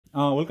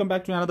Welcome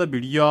back to another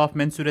video of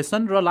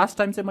mensuration. र last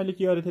time चाहिँ मैले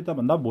के गरेको थिएँ त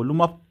भन्दा भोल्युम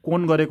अफ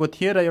कोन गरेको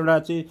थिएँ र एउटा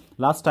चाहिँ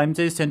लास्ट टाइम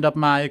चाहिँ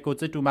सेन्डअपमा आएको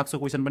चाहिँ 2 मार्क्सको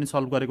क्वेसन पनि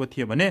सल्भ गरेको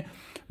थिएँ भने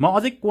म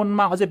अझै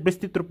कोनमा अझै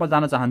विस्तृत रूपमा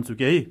जान चाहन्छु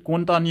कि है।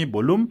 कोन त अनि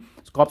भोल्युम,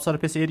 कप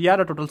सर्फेस एरिया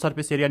र टोटल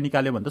सर्फेस एरिया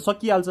निकाल्यो भने त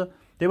सकिहाल्छ।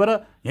 त्यही भएर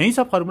यहीँ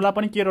छ फर्मुला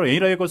पनि के यहीँ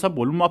रहेको छ।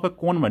 भोल्युम अफ ए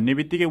कोन भन्ने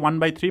बित्तिकै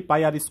 1/3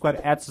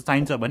 πr² h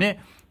चाहिन्छ भने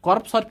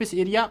कर्भ सर्फेस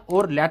एरिया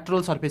ओर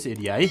ल्याटरल सर्फेस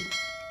एरिया है।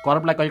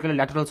 कर्भलाई कहिले कहिले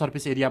ल्याटरल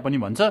सर्फेस एरिया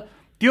पनि भन्छ।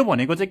 त्यो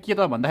भनेको चाहिँ के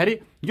त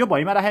भन्दाखेरि यो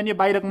भइमा राख्यो भने यो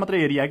बाहिरको मात्र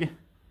एरिया के,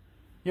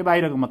 यो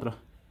बाहिरको मात्र,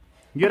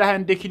 यो राख्यो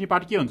भने देखिने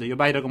पार्ट के हुन्छ, यो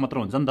बाहिरको मात्र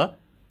हुन्छ नि त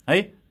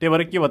है। त्यही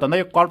भएर के भयो त भन्दा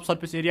यो कर्भ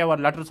सर्फेस एरिया वा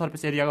ल्याटरल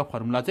सर्फेस एरियाको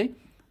फर्मुला चाहिँ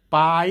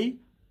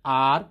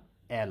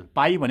πr/l।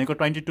 पाई भनेको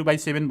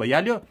 22/7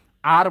 भइहाल्यो,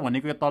 आर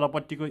भनेको यो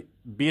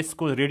तलपट्टिको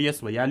बेसको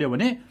रेडियस भइहाल्यो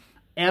भने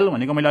एल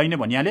भनेको मैले अहिले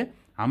नै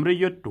भनिहालेँ हाम्रो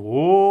यो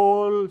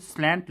ढोल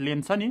स्ल्यान्ट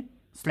लेन्थ छ नि,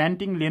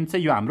 स्ल्यान्टिङ लेन्थ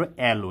चाहिँ यो हाम्रो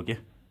एल हो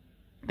के।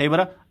 त्यही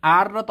भएर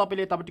आर र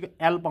तपाईँले यतापट्टिको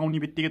एल पाउने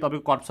बित्तिकै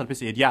तपाईँको कर्भ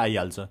सर्फेस एरिया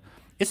आइहाल्छ।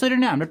 यसरी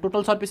नै हाम्रो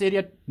टोटल सर्फेस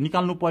एरिया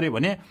निकाल्नु पर्यो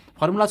भने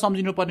फर्मुला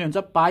सम्झिनु पर्ने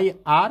हुन्छ πr/r+l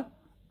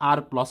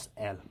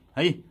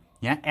है।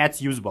 यहाँ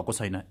एच युज भएको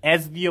छैन,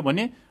 एच दियो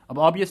भने अब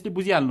अभियसली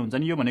बुझिहाल्नुहुन्छ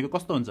नि यो भनेको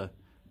कस्तो हुन्छ,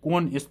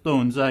 कोन यस्तो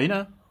हुन्छ होइन,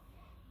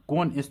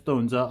 कोन यस्तो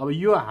हुन्छ। अब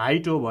यो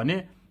हाइट हो भने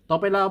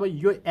तपाईँलाई अब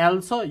यो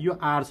एल छ यो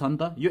आर छ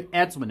नि त, यो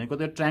एच भनेको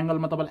त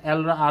ट्रायङ्गलमा तपाईँलाई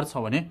एल र आर छ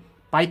भने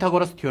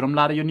पाइथागोरस थ्योरम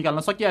लाएर यो निकाल्न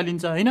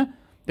सकिहालिन्छ होइन।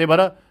 त्यही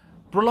भएर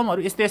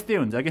प्रब्लमहरू यस्तै यस्तै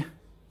हुन्छ कि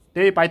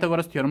त्यही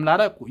पाइथागोरस थ्योरम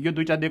लाएर यो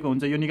दुईटा दिएको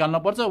हुन्छ यो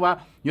निकाल्नुपर्छ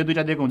वा यो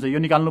दुईटा दिएको हुन्छ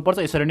यो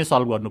निकाल्नुपर्छ, यसरी नै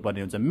सल्भ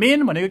गर्नुपर्ने हुन्छ।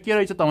 मेन भनेको के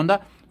रहेछ त भन्दा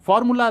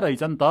फर्मुला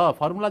रहेछ नि त,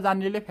 फर्मुला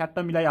जान्नेले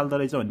फ्याट्ट मिलाइहाल्दो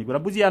रहेछ भन्ने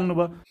कुरा बुझिहाल्नु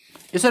भयो।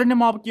 यसरी नै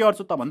म अब के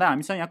गर्छु त भन्दा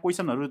हामीसँग यहाँ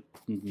क्वेसनहरू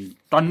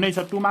टन्नै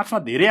छ, 2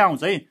 मार्क्समा धेरै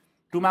आउँछ है,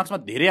 2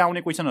 मार्क्समा धेरै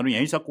आउने क्वेसनहरू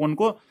यहीँ छ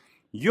कोनको।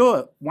 यो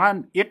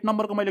 8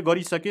 नम्बरको मैले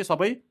गरिसकेँ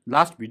सबै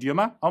लास्ट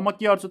भिडियोमा। अब म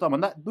के गर्छु त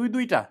भन्दा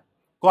दुईटा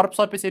कर्भ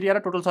सर्फेस एरिया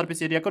र टोटल सर्फेस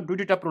एरियाको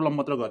दुईटा प्रब्लम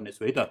मात्र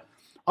गर्नेछु है त।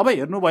 अब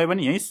हेर्नुभयो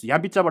भने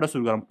यहाँ बिचबाट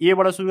सुरु गरौँ,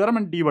 एबाट सुरु गरौँ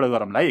अनि डीबाट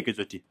गरौँला है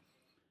एकैचोटि।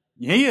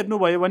 यहीँ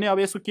हेर्नुभयो भने अब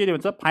यसको के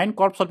भन्छ, फाइन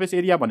कर्भ सर्फेस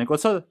एरिया भनेको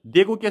छ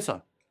दिएको के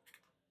छ,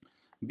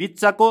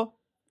 बिचको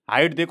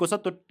हाइट दिएको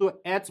छ, त्यो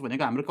एच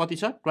भनेको हाम्रो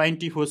कति छ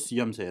 24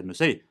 cm छ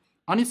हेर्नुहोस् है।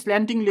 अनि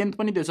स्ल्यान्टिङ लेन्थ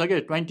पनि दिएछ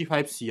के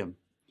 25 cm।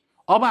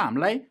 अब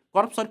हामीलाई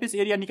कर्भ सर्फेस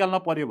एरिया निकाल्न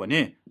पर्यो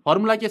भने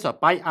फर्मुला के छ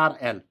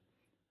πr/l,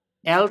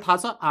 एल थाहा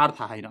छ आर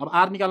थाहा छैन। अब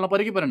आर निकाल्न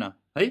पर्यो कि परेन है।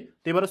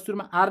 त्यही भएर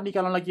सुरुमा आर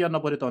निकाल्नलाई के गर्न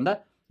पर्यो त भन्दा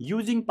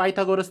using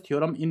Pythagoras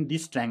theorem in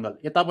this triangle,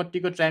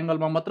 यतापट्टिको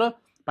ट्रायङ्गलमा मात्र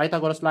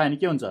पाइथागोरस लायो भने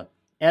के हुन्छ,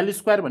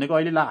 l² भनेको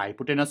अहिलेलाई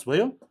हाइपोटेनस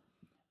भयो,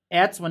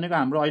 h भनेको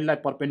हाम्रो अहिलेलाई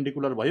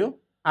परपेन्डिकुलर भयो,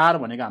 r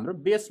भनेको हाम्रो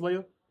बेस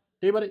भयो।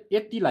 त्यही भएर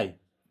यतिलाई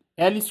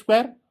l² =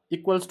 h²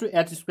 +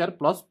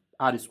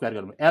 r²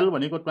 गर्नु, l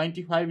भनेको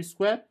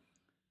 25²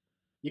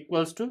 =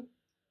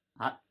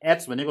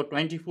 h भनेको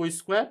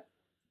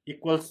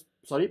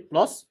 24²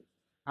 प्लस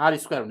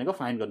r² भनेको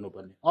फाइन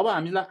गर्नुपर्ने। अब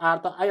हामीलाई r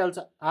त आइहाल्छ,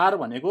 r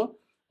भनेको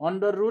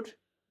 √25²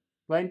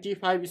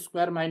 -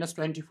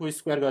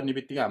 24² गर्ने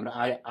बित्तिकै हाम्रो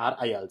r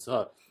आइहाल्छ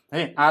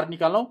है। r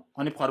निकालौँ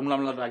अनि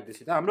फर्मुलामा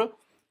राख्दैछ त हाम्रो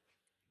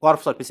कर्भ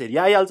सर्फेस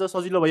एरिया आइहाल्छ,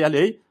 सजिलो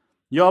भइहाल्यो है।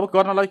 यो अब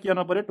गर्नलाई के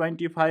गर्नु पर्यो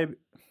 25²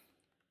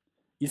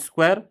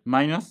 -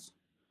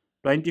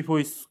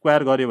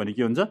 24² गऱ्यो भने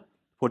के हुन्छ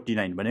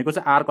 49 भनेको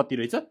चाहिँ r कति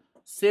रहेछ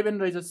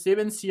 7 रहेछ।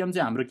 7 cm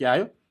चाहिँ हाम्रो के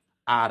आयो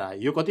r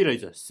आयो, यो कति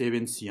रहेछ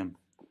 7 cm।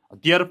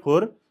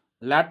 Therefore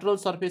lateral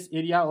surface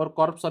area और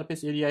कर्भ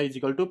सर्फेस एरिया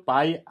 =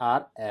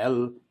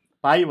 πr/l।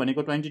 पाई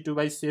भनेको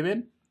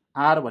 22/7,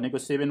 आर भनेको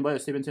 7 भयो,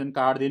 7 7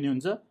 काट्दिने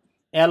हुन्छ,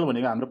 एल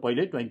भनेको हाम्रो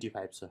पहिल्यै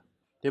 25 छ।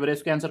 त्यही भएर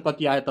यसको एन्सर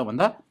कति आयो त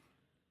भन्दा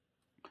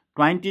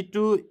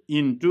 22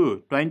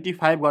 ×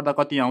 25 गर्दा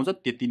कति आउँछ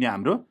त्यति नै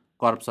हाम्रो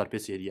कर्भ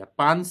सर्फेस एरिया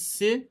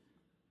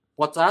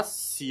 550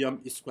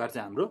 cm²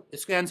 चाहिँ हाम्रो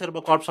यसको एन्सर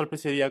भयो कर्भ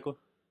सर्फेस एरियाको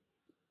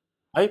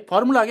है।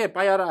 फर्मुला के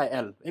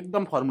πr/l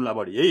एकदम फर्मुला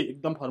बढी है,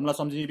 एकदम फर्मुला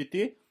सम्झिने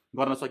बित्तिकै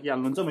गर्न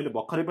सकिहाल्नुहुन्छ। मैले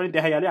भर्खरै पनि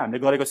देखाइहालेँ हामीले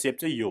गरेको सेप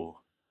चाहिँ यो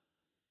हो।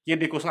 के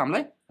दिएको छ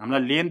हामीलाई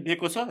लेन्थ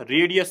दिएको छ,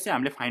 रेडियस चाहिँ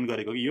हामीले फाइन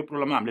गरेको कि यो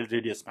प्रब्लममा हामीले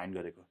रेडियस फाइन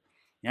गरेको।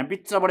 यहाँ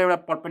बिचबाट एउटा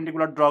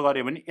परपेन्डिकुलर ड्र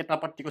गऱ्यो भने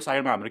यतापट्टिको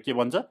साइडमा हाम्रो के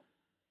बन्छ,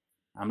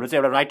 हाम्रो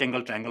चाहिँ एउटा राइट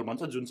एङ्गल ट्रायङ्गल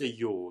बन्छ जुन चाहिँ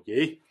यो हो कि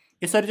है।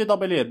 यसरी चाहिँ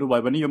तपाईँले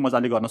हेर्नुभयो भने यो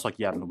मजाले गर्न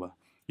सकिहाल्नु भयो।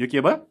 यो के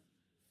भयो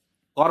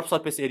curve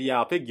surface area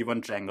of A given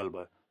triangle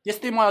भयो।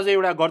 त्यस्तै म अझै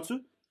एउटा गर्छु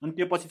अनि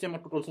त्यो पछि चाहिँ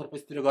म टोटल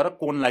सर्फेसतिर गएर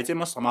कोनलाई चाहिँ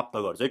म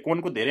समाप्त गर्छु है।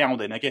 कोनको धेरै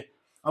आउँदैन के।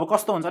 अब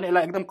कस्तो हुन्छ भने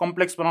यसलाई एकदम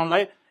कम्प्लेक्स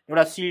बनाउनलाई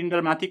एउटा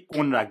सिलिन्डरमाथि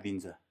कोन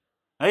राखिदिन्छ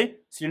है।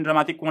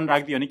 सिलिन्डरमाथि कोन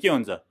राखिदियो भने के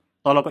हुन्छ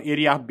तलको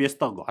एरिया अफ बेस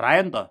त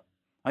घरायो नि त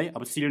है।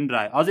 अब सिलिन्डर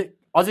आयो,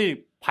 अझै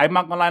 5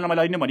 मार्कमा लाइन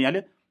मैले अहिले नै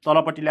भनिहालेँ,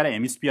 तलपट्टि ल्याएर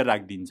हेमिस्फियर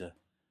राखिदिन्छ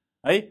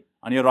है।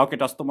 अनि यो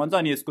रकेट जस्तो भन्छ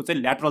अनि यसको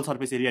चाहिँ ल्याटरल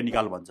सर्फेस एरिया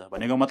निकाल भन्छ।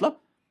 भनेको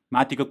मतलब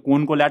माथिको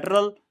कोनको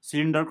ल्याटरल,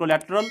 सिलिन्डरको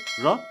ल्याटरल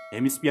र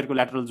हेमिस्फियरको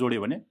ल्याटरल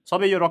जोड्यो भने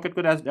सबै यो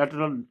रकेटको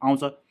ल्याटरल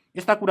आउँछ।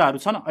 यस्ता कुराहरू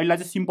छन्। अहिले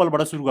चाहिँ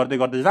सिम्पलबाट सुरु गर्दै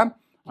गर्दै जाम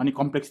अनि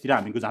कम्प्लेक्सतिर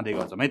हामी जाँदै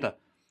गर्छौँ है त।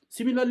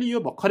 सिमिलरली यो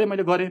भर्खरै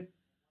मैले गरेँ,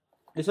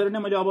 यसरी नै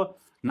मैले अब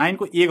 9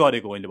 को ए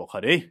गरेको मैले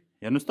भर्खरै है।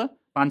 हेर्नुहोस् त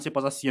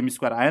 550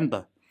 cm² आयो नि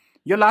त।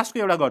 यो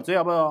लास्टको एउटा गर्छु है।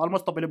 अब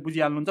अलमोस्ट तपाईँले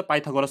बुझिहाल्नुहुन्छ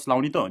पाइथागोरस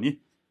लाउने त हो नि।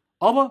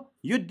 अब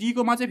यो डी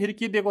कोमा चाहिँ फेरि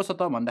के दिएको छ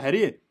त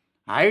भन्दाखेरि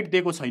हाइट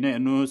दिएको छैन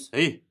हेर्नुस्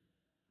है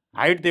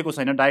हाइट दिएको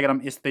छैन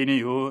डायग्राम यस्तै नै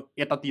हो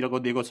यतातिरको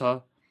दिएको छ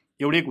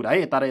एउटै कुरा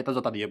है यता र यता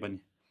जता दिए पनि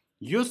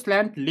यो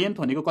स्ल्यान्ट लेन्थ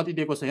भनेको कति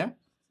दिएको छ यहाँ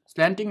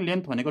स्ल्यान्टिङ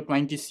लेन्थ भनेको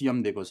 20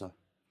 cm दिएको छ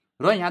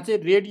र यहाँ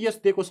चाहिँ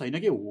रेडियस दिएको छैन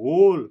कि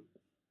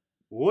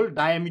होल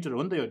डायमिटर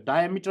हो नि त यो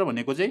डायमिटर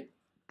भनेको चाहिँ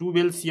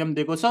 12 cm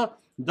दिएको छ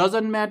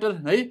डजन्ट म्याटर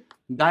है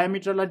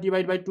डायमिटरलाई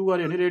डिभाइड बाइ 2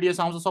 गर्यो भने रेडियस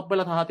आउँछ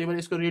सबैलाई थाहा त्यही भएर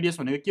यसको रेडियस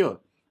भनेको के हो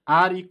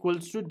r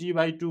equals to d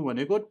by 2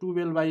 भनेको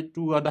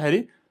 12/2 गर्दाखेरि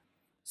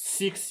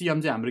 6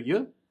 cm चाहिँ हाम्रो के हो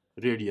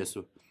रेडियस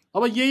हो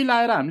अब यही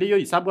लाएर हामीले यो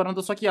हिसाब गर्न त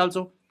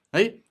सकिहाल्छौँ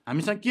है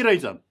हामीसँग के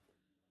रहेछ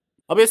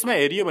अब यसमा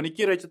हेरियो भने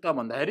के रहेछ त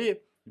भन्दाखेरि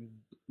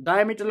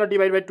डायमिटरलाई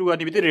डिभाइड बाइ 2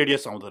 गर्ने बित्तिकै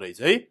रेडियस आउँदो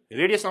रहेछ है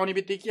रेडियस आउने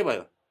बित्तिकै के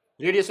भयो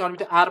रेडियस आउने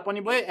बित्तिकै आर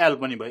पनि भयो एल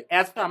पनि भयो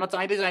एच त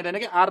हामीलाई चाहिँदैन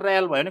कि आर र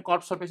एल भयो भने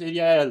कर्भ सर्फेस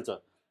एरिया आइहाल्छ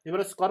त्यही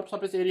भएर curve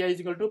surface area is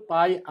equal to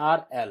pie R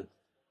L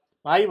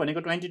पाई भनेको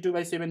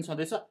 22/7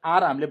 छँदैछ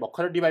आर हामीले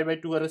भर्खर डिभाइड बाइ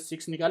 2 गरेर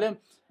 6 निकाल्यौँ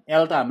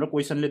एल त हाम्रो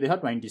क्वेसनले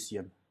देखायो 20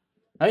 cm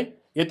है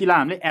यतिलाई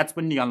हामीले एच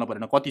पनि निकाल्नु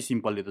परेन कति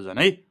सिम्पलले त झन्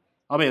है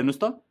अब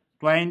हेर्नुहोस् त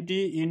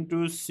 20 ×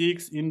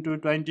 6 ×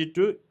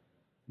 22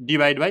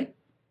 डिभाइड बाइ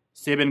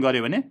 7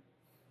 गऱ्यो भने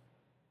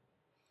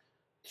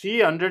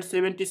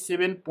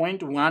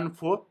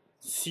 377.14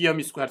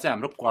 cm स्क्वायर चाहिँ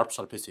हाम्रो कर्भ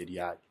सर्फेस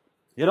एरिया आयो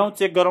हेरौँ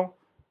चेक गरौँ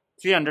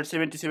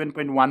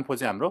 377.14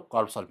 चाहिँ हाम्रो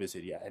कर्भ सर्फेस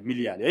एरिया आयो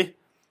मिलिहाल्यो है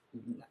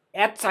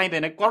एच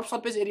चाहिँदैन कर्भ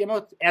सर्फेस एरियामा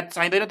एच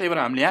चाहिँदैन त्यही भएर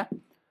हामीले यहाँ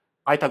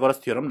पाइथागोरस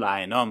थ्योरम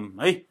लाएनौँ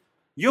है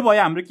यो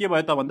भयो हाम्रो के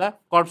भयो त भन्दा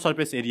कर्भ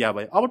सर्फेस एरिया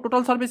भयो अब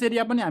टोटल सर्फेस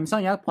एरिया पनि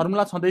हामीसँग यहाँ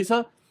फर्मुला छँदैछ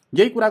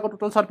यही कुराको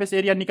टोटल सर्फेस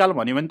एरिया निकाल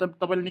भन्यो भने त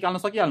तपाईँले निकाल्न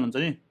सकिहाल्नुहुन्छ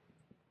नि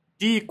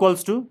T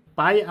equals to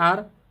pie are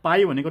पाई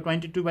भनेको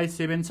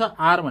 22/7 छ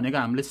आर भनेको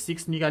हामीले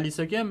 6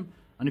 निकालिसक्यौँ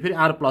अनि फेरि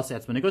आर प्लस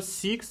एच भनेको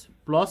 6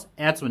 प्लस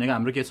एच भनेको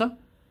हाम्रो के छ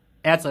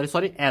एच अरे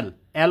सरी एल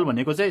एल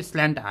भनेको चाहिँ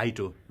स्ल्यान्ट हाइट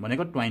हो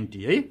भनेको 20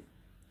 है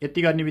यति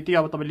गर्ने बित्तिकै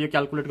अब तपाईँले यो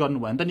क्यालकुलेट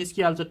गर्नुभयो भने त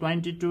निस्किहाल्छ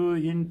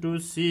 22 ×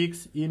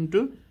 6 ×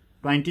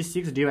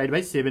 26 डिभाइड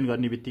बाइ 7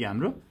 गर्ने बित्तिकै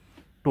हाम्रो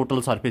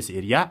टोटल सर्फेस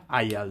एरिया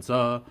आइहाल्छ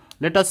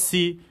लेट अस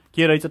सी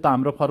के रहेछ त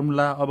हाम्रो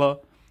फर्मुला अब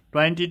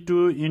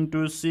 22 ×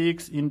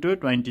 6 ×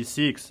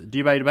 26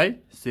 डिभाइड बाइ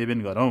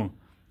 7 गरौँ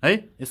है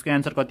यसको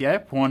एन्सर कति आयो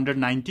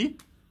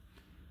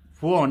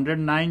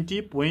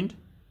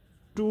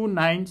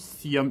 490.29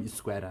 cm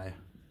स्क्वायर आयो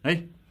है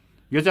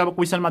यो चाहिँ अब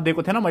क्वेसनमा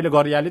दिएको थिएन मैले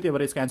गरिहालेँ त्यही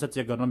भएर यसको एन्सर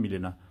चेक गर्न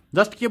मिलेन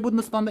जस्ट के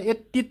बुझ्नुहोस् त अन्त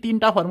यति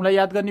 3टा फर्मुला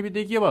याद गर्ने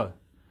बित्तिकै के भयो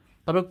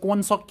तपाईँको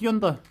कोन सकियो नि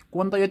त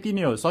कोन त यति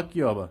नै हो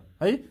सकियो अब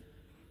है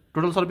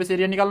टोटल सर्फेस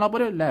एरिया निकाल्न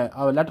पऱ्यो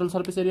अब ल्याटरल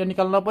सर्फेस एरिया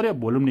निकाल्न पऱ्यो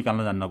भोल्युम निकाल्न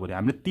जान्न पऱ्यो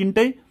हामीले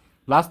तीनटै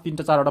लास्ट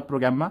 3-4वटा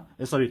प्रोग्राममा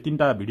सरी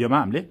 3टा भिडियोमा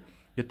हामीले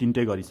यो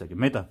तीनटै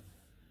गरिसक्यौँ है त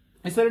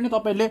यसरी नै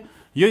तपाईँले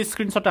यो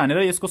स्क्रिनसट हानेर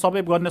यसको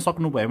सबै गर्न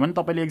सक्नुभयो भने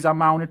तपाईँले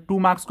एक्जाममा आउने 2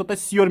 मार्क्सको त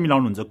सियोर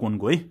मिलाउनुहुन्छ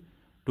कोनको है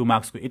 2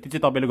 मार्क्सको यति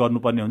चाहिँ तपाईँले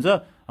गर्नुपर्ने हुन्छ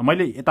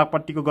मैले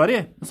यतापट्टिको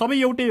गरेँ सबै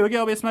एउटै हो कि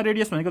अब यसमा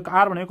रेडियस भनेको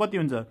आर भनेको कति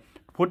हुन्छ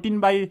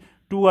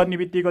 14/2 गर्ने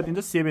बित्तिकै कति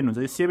हुन्छ 7 हुन्छ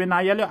 7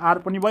 आइहाल्यो आर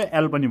पनि भयो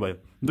एल पनि भयो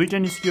दुईटै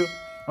निस्क्यो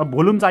अब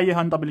भोल्युम चाहियो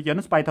भने तपाईँले के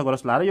गर्नुहोस्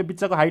पाइथागोरस लाएर यो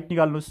बिचको हाइट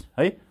निकाल्नुहोस्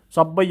है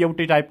सबै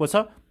एउटै टाइपको छ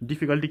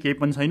डिफिकल्टी केही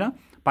पनि छैन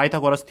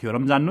पाइथागोरस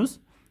थ्योरम जान्नुहोस्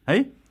है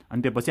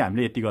अनि त्यसपछि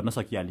हामीले यति गर्न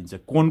सकिहालिन्छ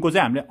कोनको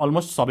चाहिँ हामीले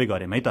अलमोस्ट सबै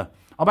गऱ्यौँ है त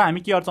अब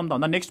हामी के गर्छौँ त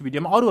भन्दा नेक्स्ट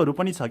भिडियोमा अरूहरू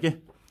पनि छ के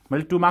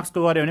मैले 2 मार्क्सको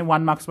गऱ्यो भने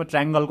 1 मार्क्समा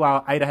ट्रायङ्गलको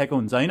आइरहेको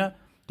हुन्छ होइन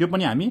त्यो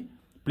पनि हामी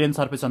प्लेन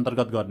सर्फेस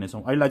अन्तर्गत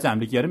गर्नेछौँ अहिले चाहिँ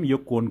हामीले के गऱ्यौँ यो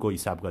कोनको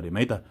हिसाब गऱ्यौँ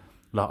है त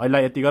ल अहिले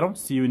यति गरौँ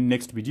C you in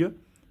next video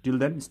till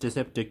then stay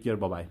safe take care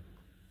by